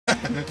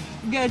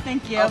Good,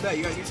 thank you. I'll bet.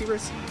 You guys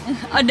YouTubers?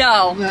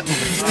 No.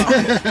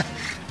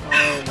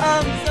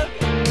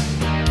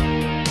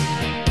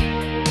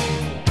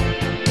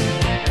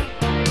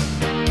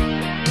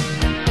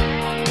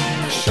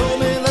 So Show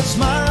me that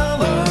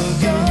smile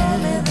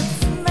again.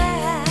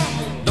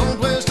 Don't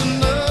waste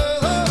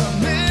another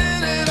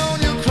minute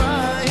on your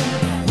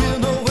crying. We're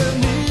nowhere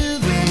near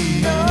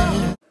the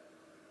end.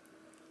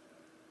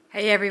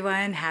 Hey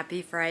everyone,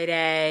 happy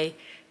Friday.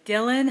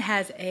 Dylan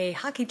has a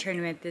hockey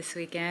tournament this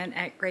weekend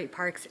at Great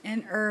Parks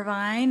in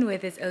Irvine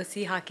with his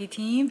OC hockey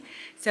team.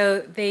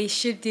 So they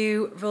should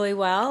do really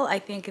well, I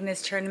think, in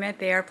this tournament.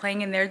 They are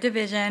playing in their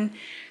division.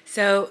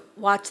 So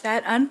watch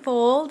that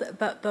unfold.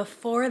 But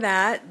before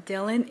that,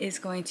 Dylan is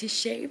going to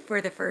shave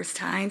for the first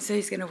time. So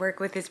he's going to work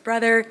with his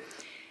brother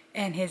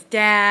and his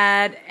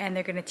dad, and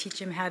they're going to teach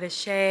him how to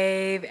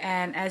shave.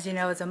 And as you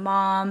know, as a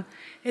mom,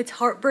 it's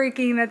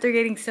heartbreaking that they're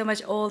getting so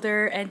much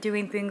older and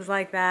doing things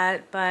like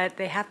that, but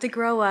they have to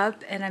grow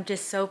up, and I'm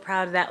just so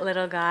proud of that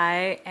little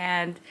guy.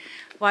 And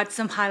watch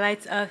some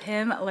highlights of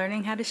him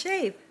learning how to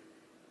shave.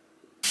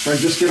 Right,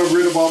 just get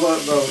rid of all the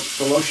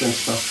lotion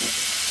stuff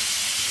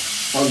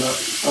on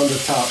the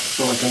top,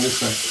 so like on this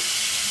side.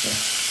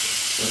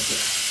 Okay.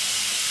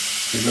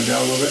 You go down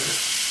a little bit.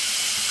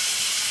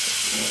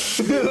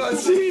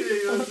 Let's see.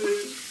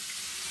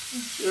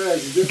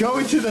 Go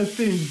into the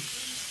thing.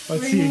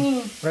 Let's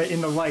see. Right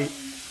in the light.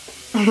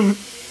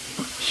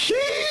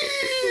 Sheesh!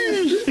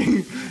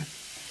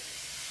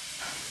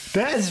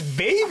 That's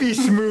baby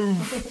smooth.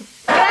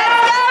 Here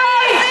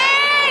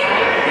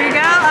we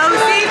go,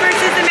 OC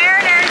versus the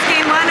Mariners,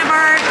 game one of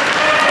our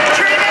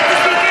tournament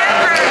this weekend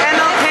for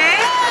MLK.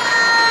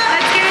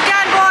 Let's get it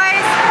done,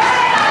 boys.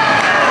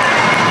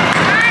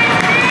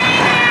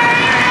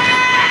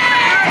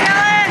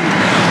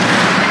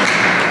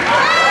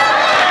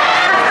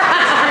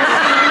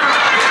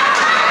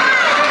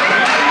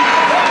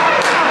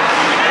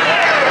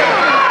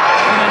 Go,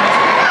 Dylan.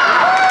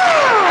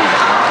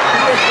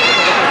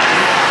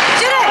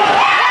 Shoot it!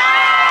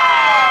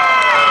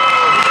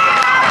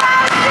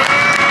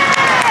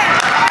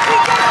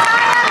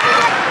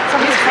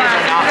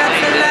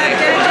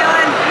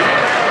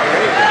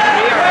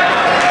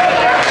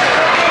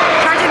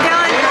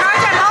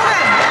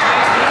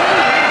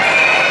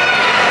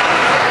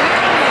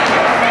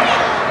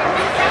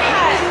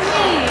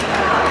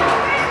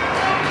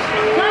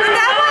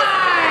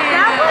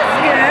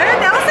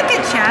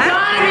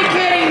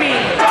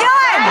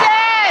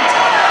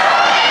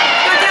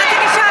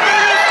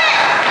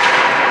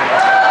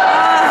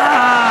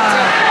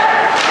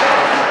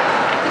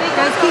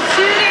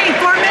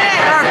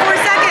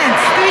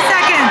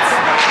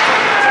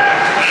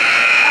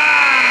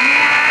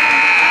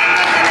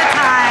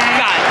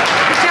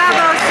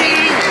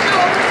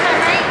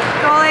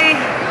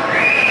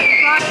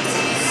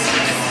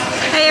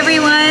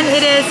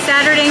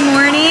 Saturday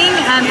morning.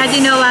 As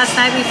you know, last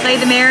night we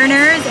played the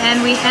Mariners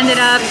and we ended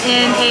up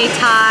in a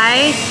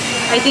tie.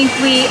 I think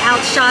we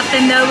outshot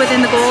them though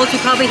within the goals. We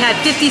probably had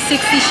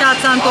 50-60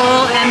 shots on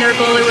goal and their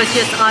goalie was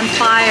just on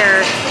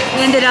fire.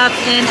 We ended up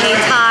in a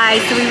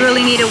tie, so we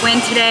really need a win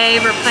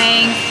today. We're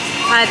playing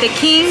the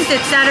Kings.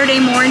 It's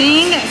Saturday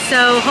morning,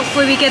 so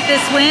hopefully we get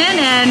this win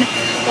and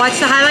watch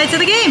the highlights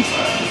of the game.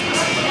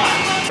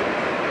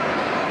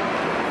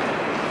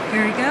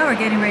 Here we go, we're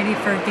getting ready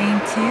for game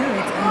two.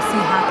 It's OC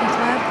Hockey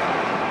Club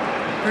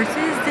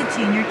versus the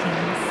Junior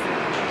Kings.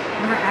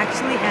 And we're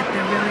actually at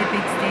the really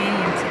big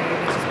stadium today,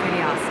 which is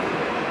pretty awesome.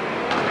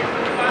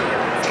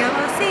 Let's go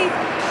OC.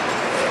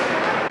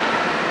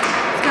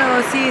 Let's go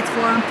OC, it's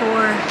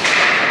 4-on-4.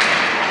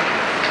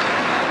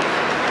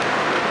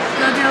 Let's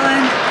go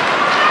Dylan.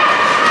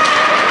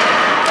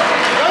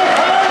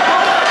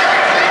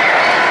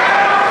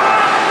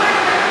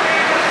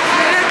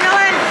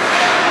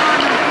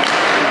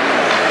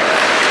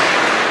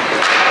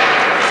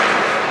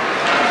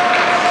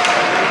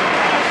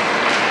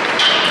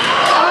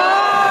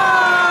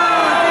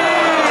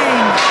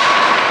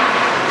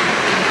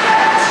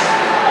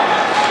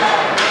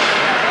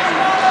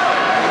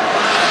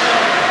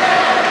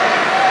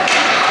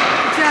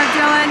 Dylan.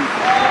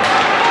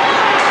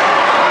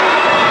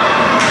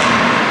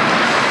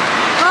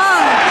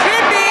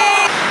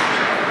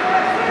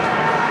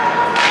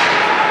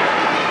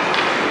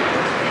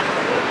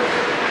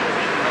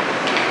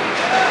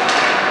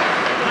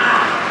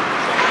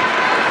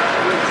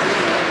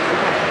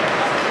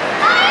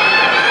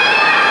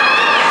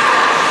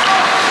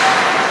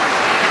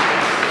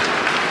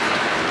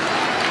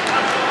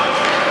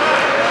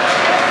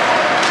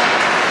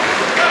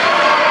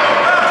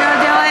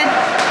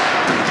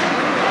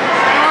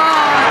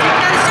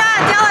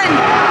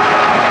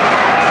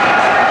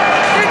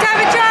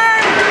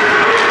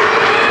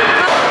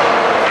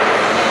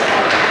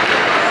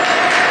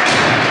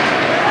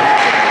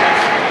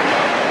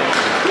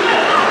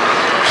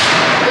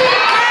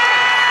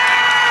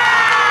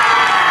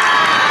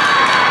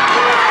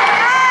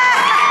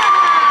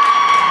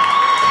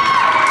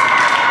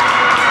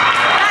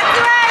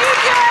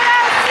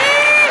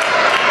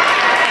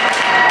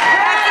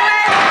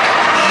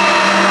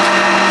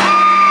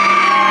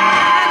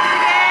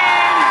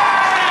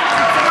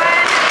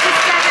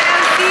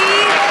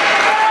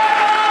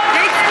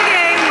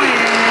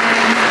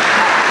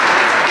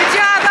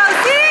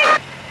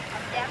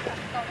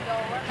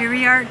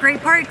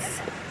 Parks.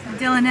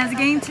 Dylan has a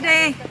game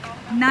today,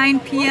 9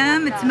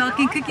 p.m. It's milk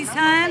and cookies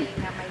time.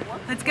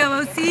 Let's go,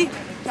 OC.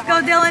 Let's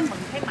go, Dylan.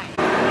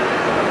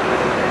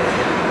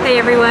 Hey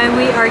everyone,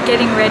 we are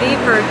getting ready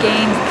for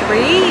game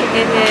 3.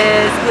 It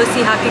is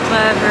OC Hockey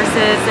Club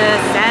versus the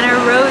Santa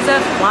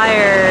Rosa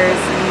Flyers.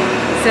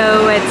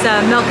 So it's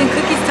milk and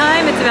cookies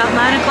time. It's about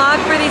 9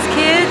 o'clock for these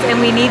kids and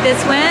we need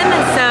this win.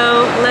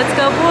 So let's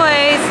go,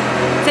 boys.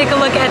 Take a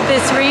look at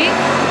this rink.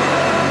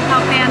 How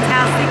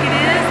fantastic it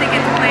is. They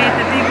get to play at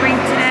the big rink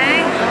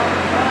today.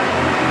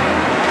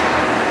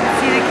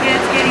 See the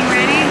kids getting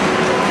ready.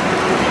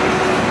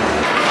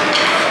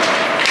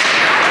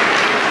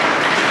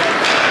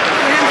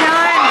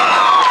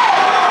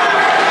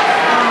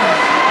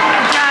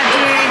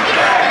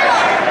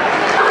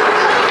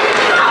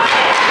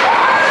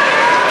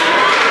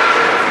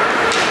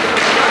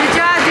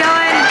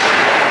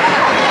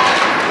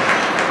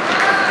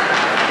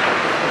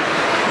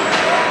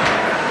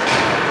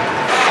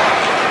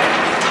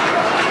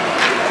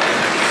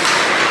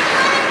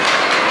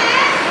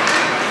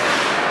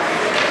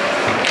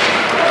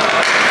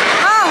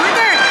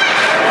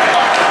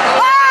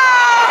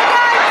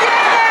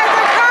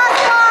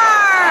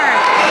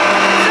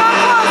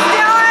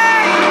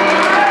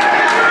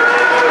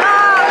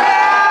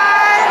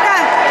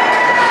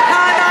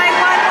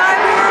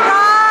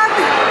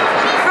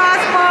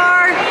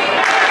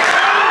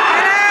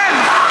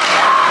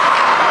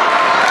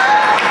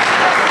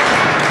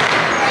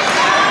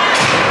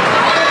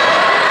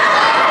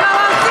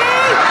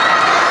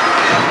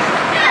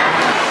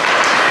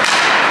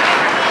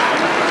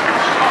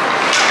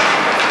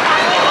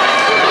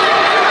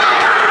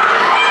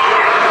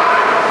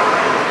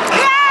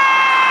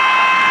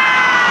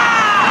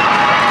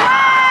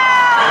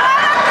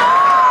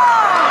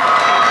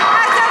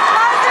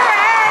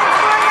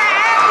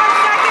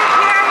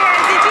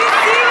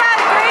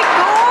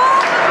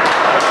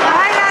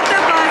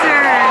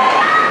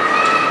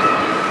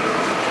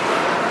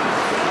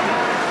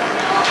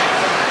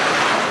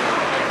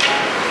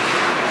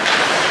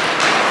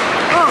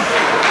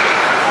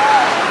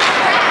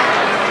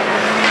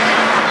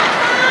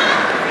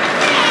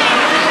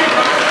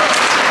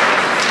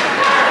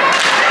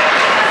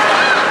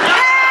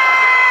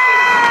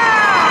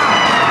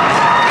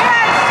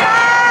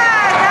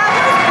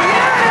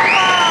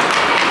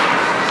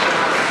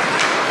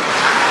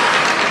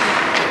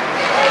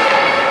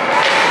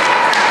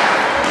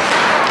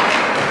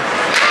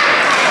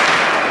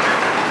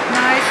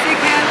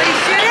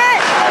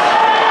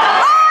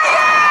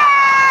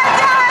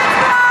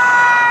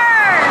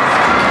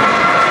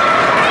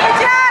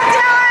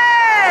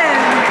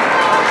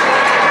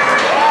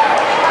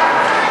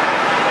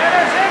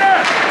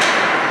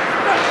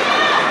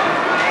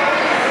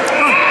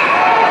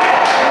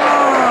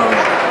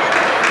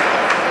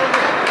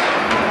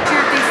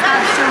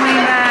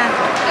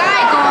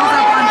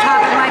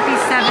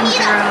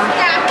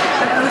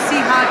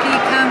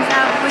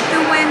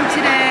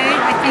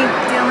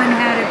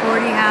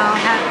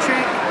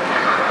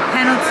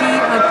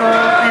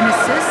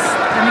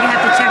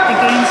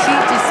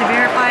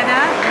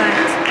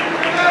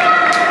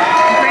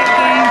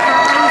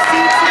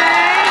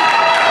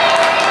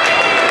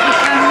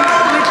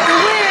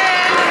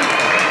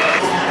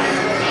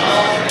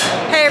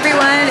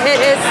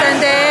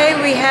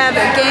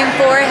 Game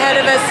 4 ahead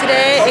of us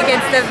today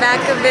against the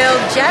Vacaville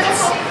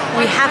Jets.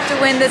 We have to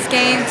win this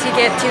game to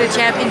get to the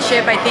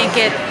championship. I think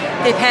it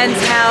depends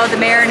how the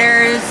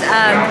Mariners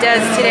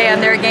does today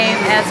on their game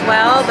as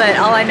well, but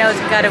all I know is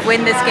we've got to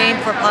win this game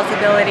for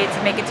possibility to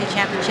make it to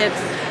championships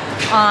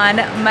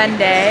on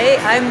Monday.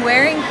 I'm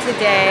wearing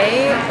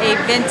today a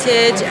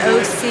vintage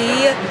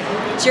OC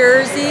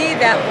jersey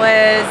that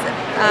was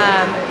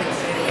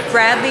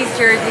Bradley's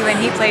jersey when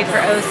he played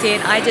for OC,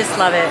 and I just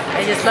love it.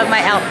 I just love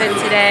my outfit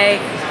today.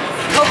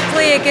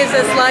 Hopefully it gives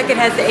us luck. It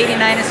has the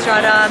 89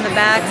 Estrada on the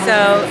back,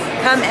 so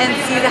come and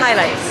see the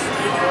highlights.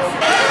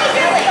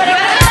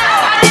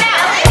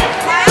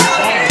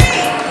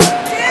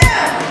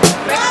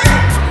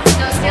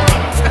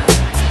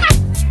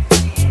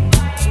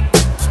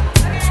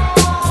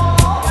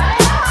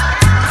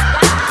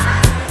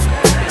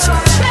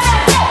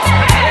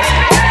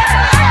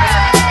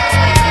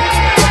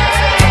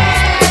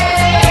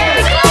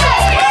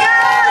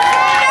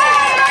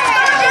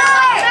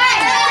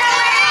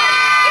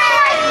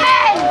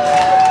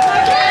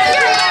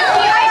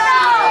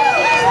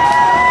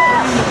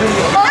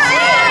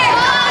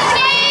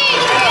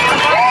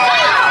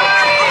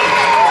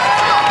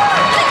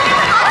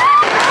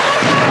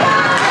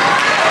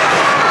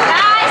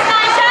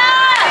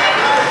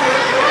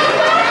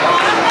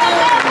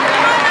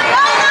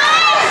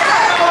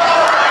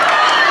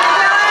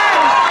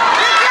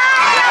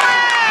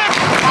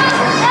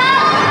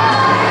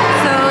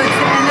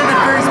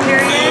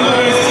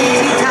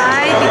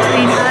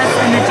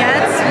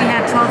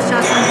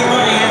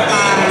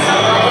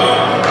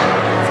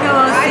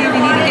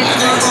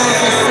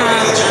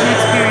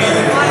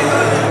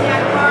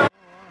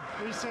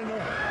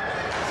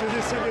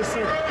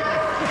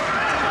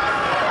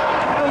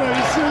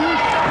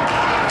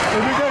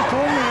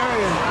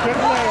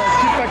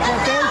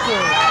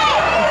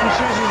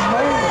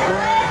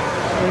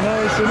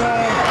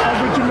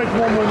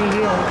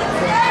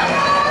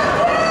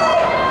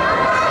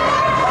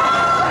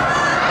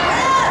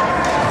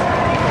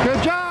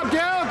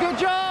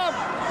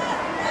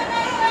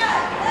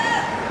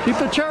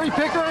 cherry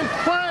picker in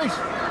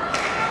place.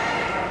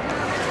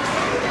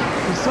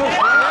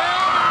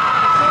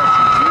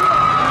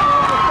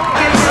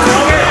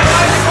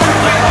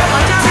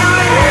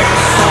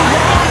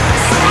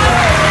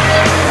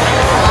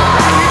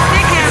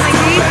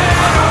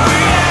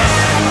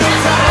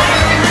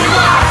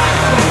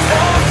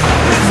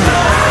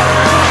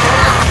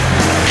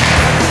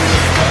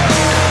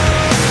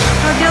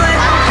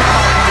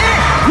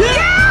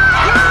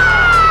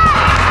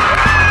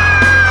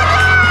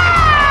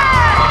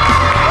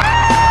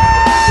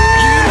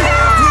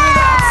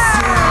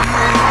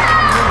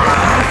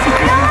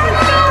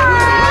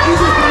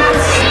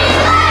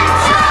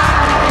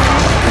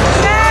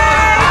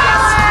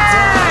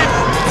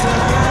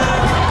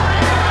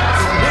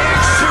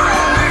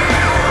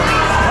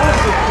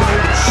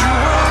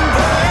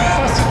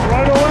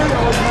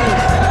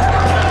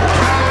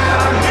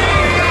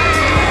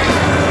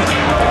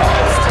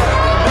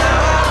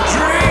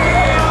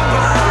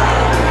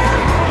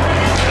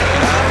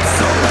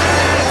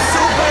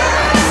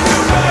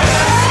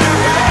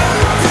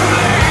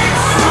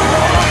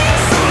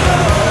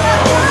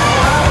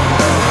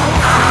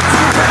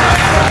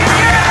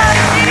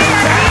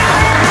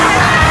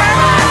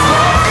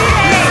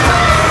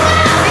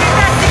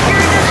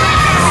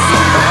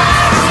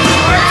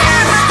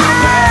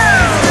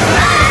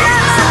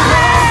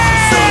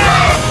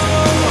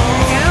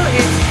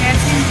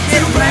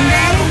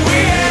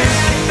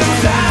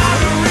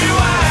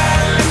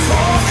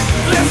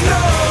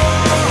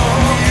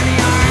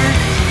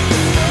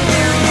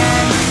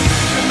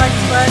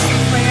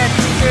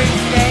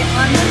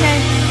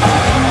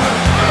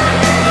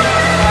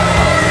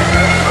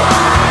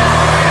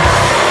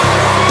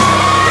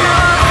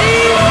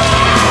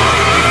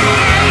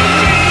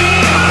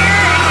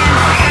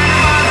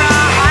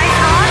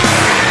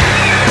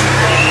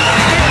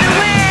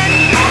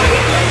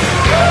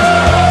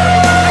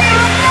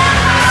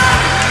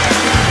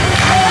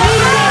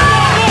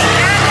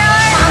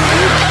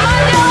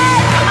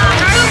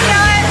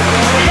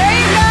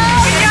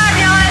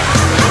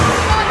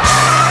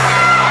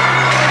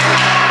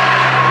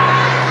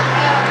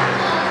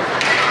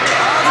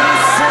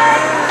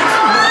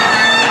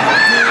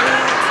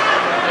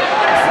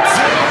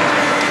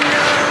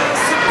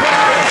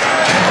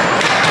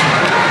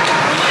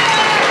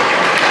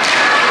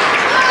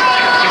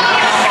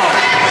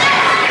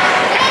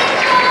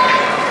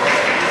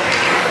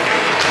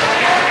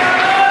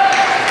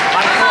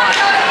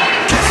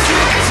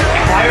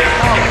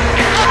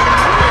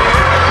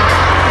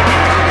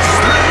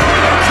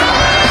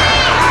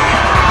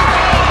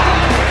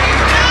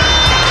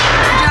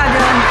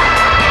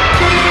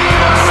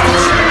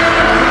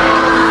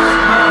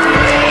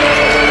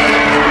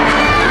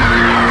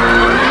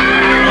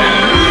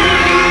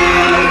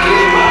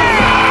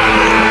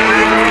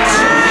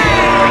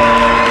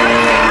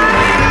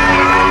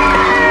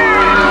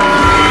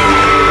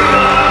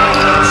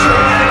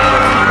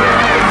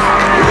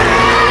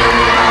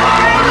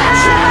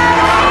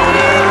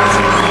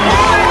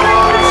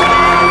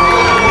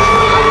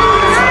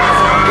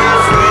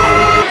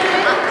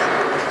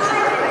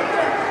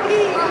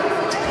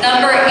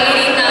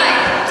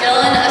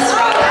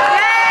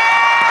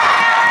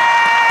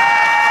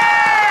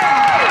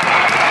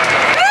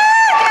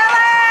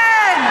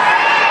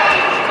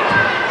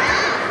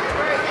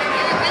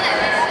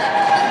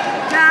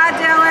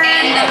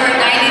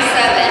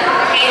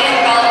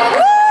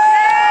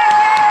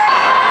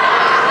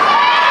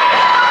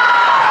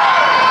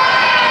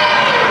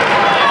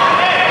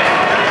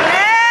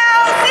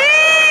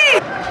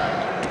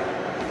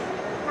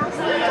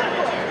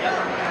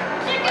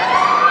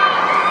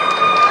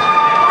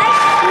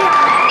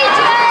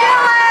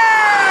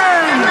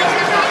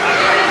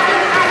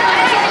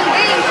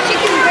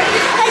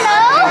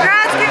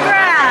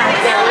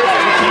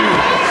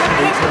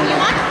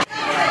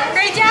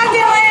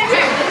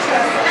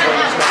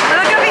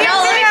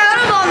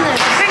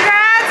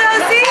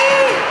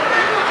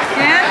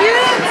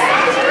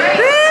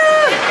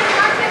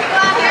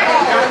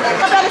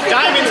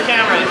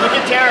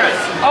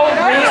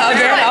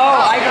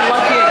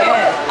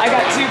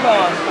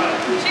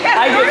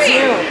 I get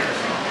two.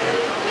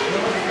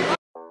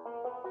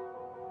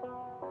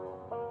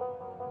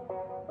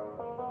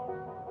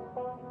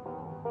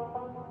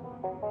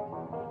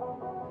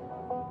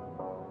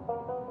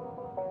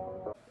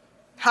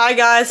 Hi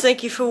guys,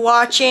 thank you for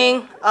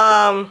watching.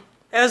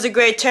 It was a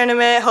great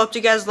tournament. Hope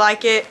you guys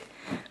like it.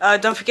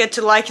 Don't forget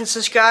to like and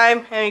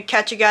subscribe, and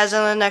catch you guys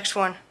on the next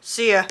one.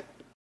 See ya.